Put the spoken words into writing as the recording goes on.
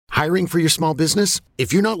Hiring for your small business?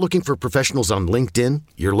 If you're not looking for professionals on LinkedIn,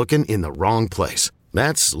 you're looking in the wrong place.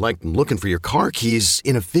 That's like looking for your car keys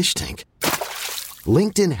in a fish tank.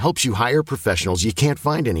 LinkedIn helps you hire professionals you can't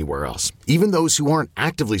find anywhere else, even those who aren't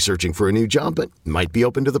actively searching for a new job but might be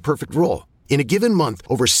open to the perfect role. In a given month,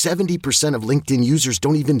 over 70% of LinkedIn users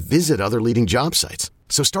don't even visit other leading job sites.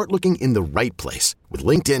 So start looking in the right place. With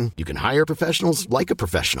LinkedIn, you can hire professionals like a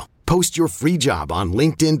professional. Post your free job on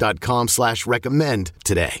linkedin.com/recommend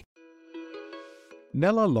today.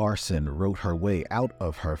 Nella Larsen wrote her way out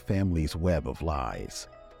of her family's web of lies,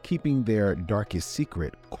 keeping their darkest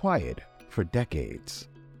secret quiet for decades.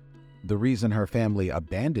 The reason her family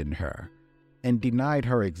abandoned her and denied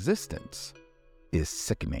her existence is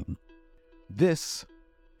sickening. This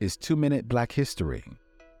is 2 Minute Black History,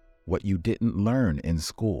 what you didn't learn in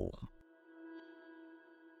school.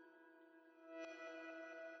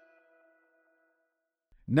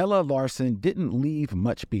 Nella Larsen didn't leave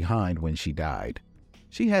much behind when she died.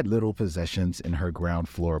 She had little possessions in her ground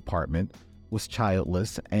floor apartment, was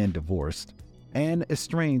childless and divorced, and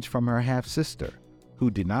estranged from her half-sister,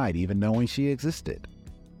 who denied even knowing she existed.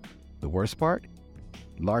 The worst part?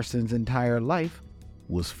 Larsen's entire life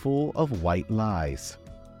was full of white lies.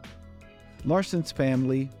 Larsen's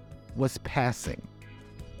family was passing.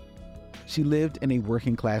 She lived in a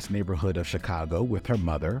working-class neighborhood of Chicago with her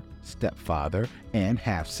mother, stepfather, and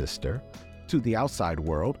half-sister. To the outside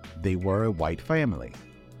world, they were a white family.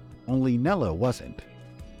 Only Nella wasn't.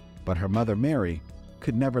 But her mother, Mary,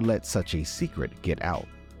 could never let such a secret get out.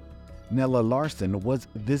 Nella Larsen was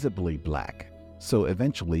visibly black, so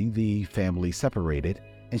eventually the family separated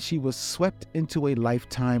and she was swept into a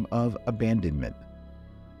lifetime of abandonment.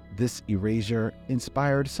 This erasure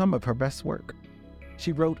inspired some of her best work.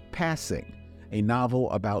 She wrote Passing, a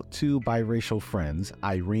novel about two biracial friends,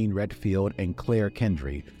 Irene Redfield and Claire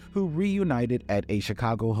Kendry, who reunited at a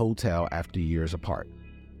Chicago hotel after years apart.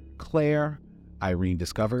 Claire, Irene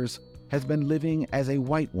discovers, has been living as a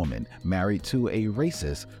white woman married to a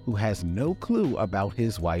racist who has no clue about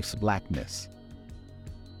his wife's blackness.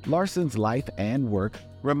 Larsen's life and work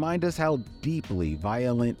remind us how deeply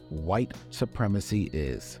violent white supremacy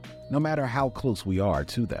is, no matter how close we are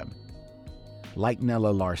to them. Like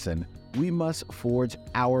Nella Larsen, we must forge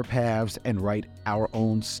our paths and write our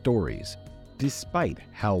own stories. Despite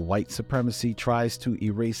how white supremacy tries to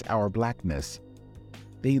erase our blackness,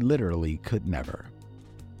 they literally could never.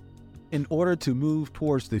 In order to move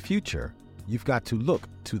towards the future, you've got to look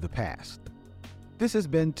to the past. This has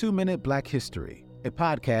been 2 Minute Black History, a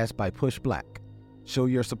podcast by Push Black. Show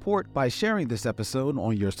your support by sharing this episode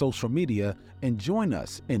on your social media and join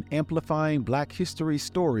us in amplifying Black history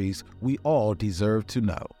stories we all deserve to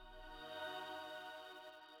know.